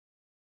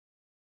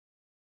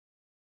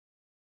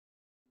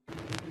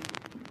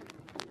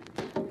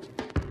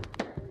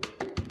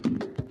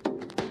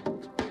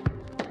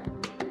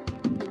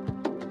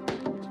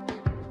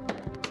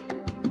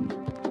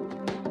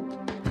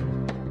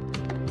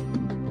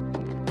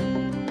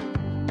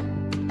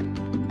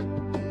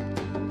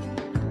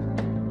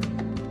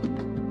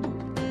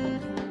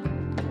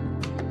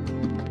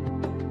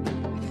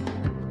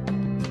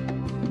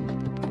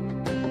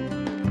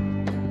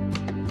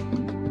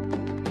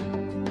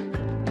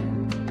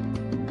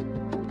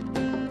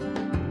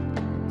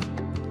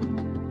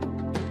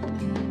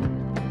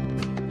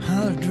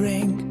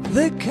drink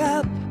the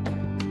cup,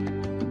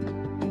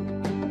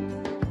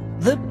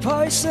 the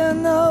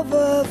poison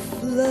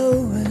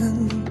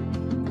overflowing.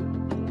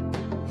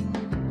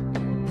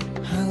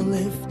 I'll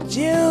lift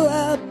you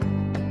up,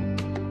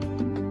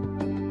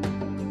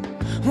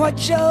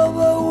 watch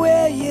over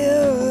where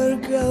you're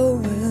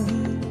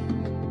going.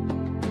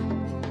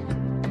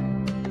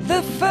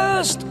 The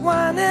first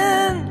one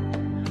in,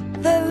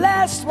 the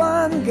last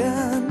one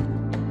gone.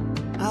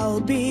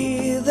 I'll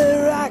be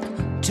the rock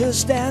to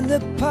stand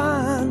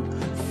upon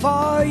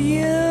for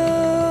you,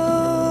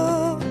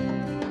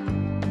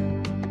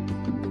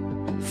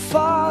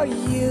 for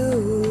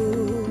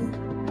you.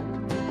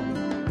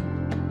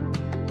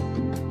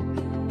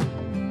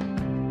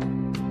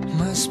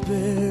 My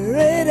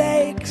spirit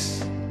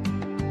aches,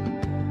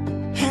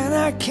 and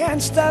I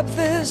can't stop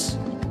this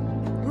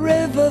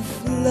river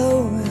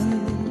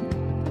flowing.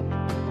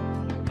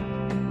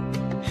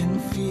 In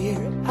fear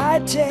I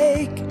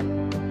take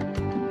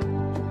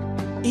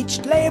each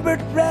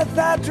labored breath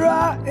I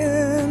draw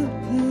in,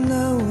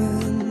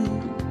 knowing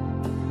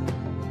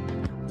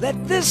that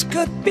this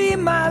could be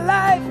my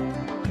life,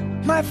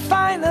 my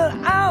final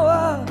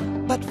hour.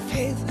 But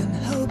faith and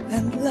hope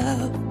and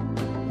love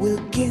will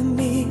give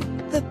me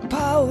the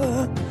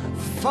power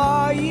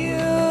for you,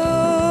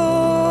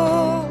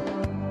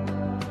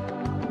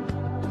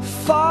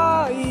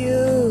 for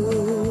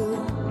you.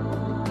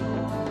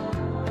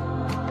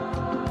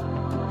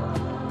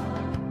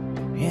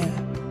 Yeah,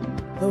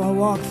 though I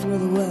walk through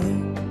the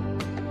valley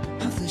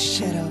of the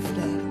shadow of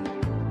death,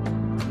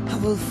 I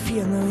will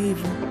fear no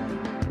evil,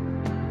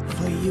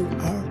 for you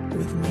are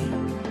with me.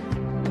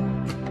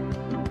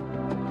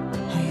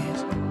 Oh yes,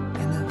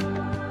 I know.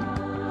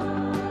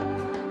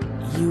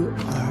 You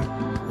are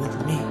with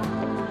me.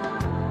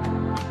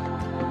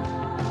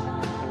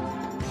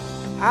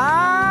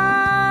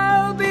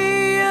 I'll be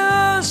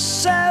your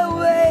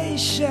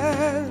salvation,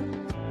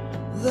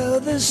 though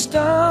the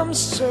storms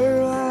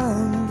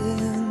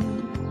surrounding.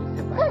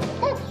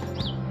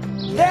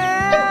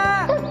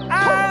 There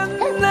are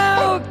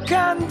no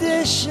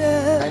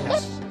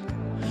conditions,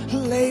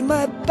 lay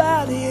my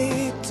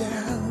body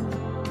down.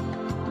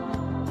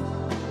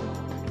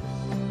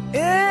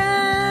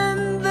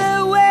 In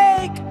the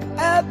wake,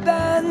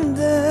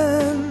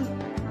 abandon,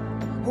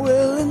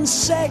 will in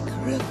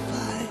sacrifice.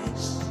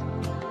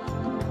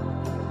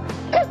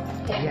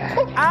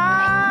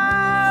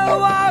 I'll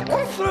walk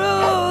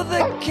through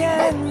the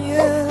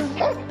canyon,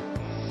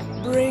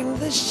 bring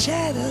the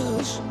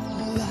shadows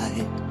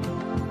light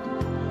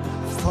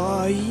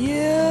for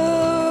you,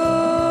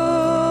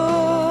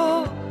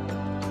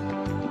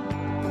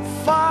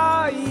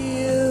 for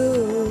you.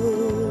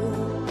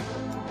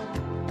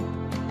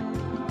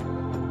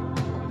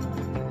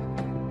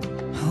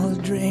 I'll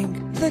drink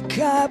the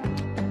cup,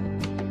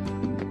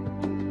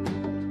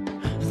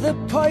 the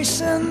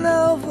poison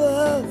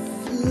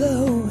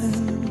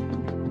overflowing.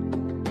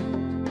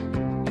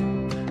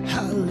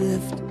 I'll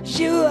lift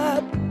you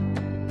up,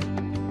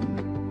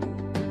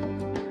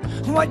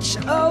 watch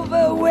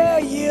over where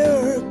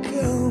you're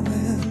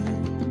going.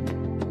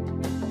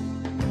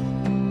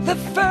 The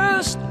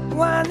first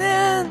one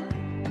in,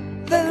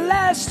 the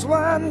last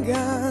one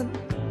gone.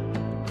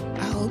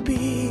 I'll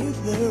be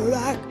the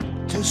rock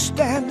to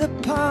stand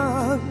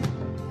upon.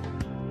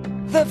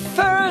 The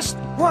first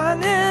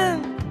one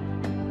in,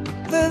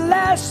 the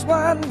last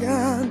one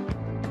gone.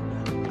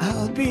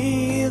 I'll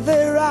be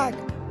the rock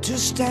to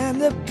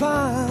stand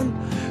upon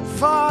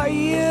for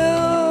you,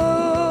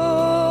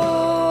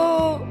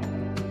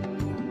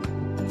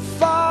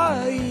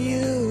 for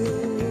you,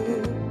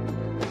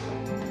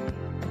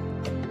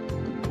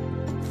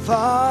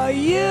 for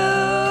you,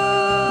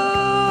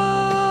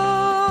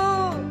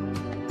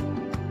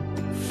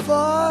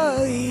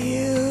 for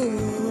you,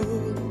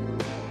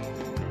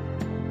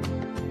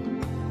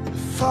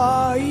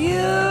 for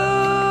you.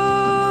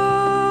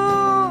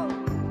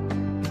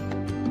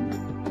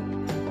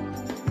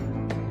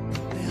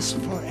 There's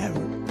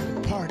forever a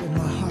part in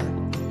my heart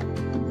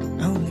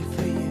only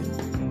for you,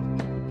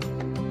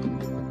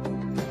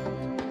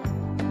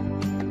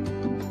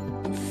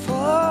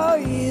 for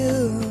you.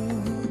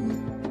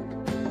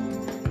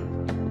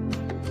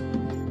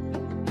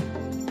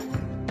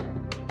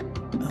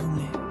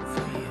 Only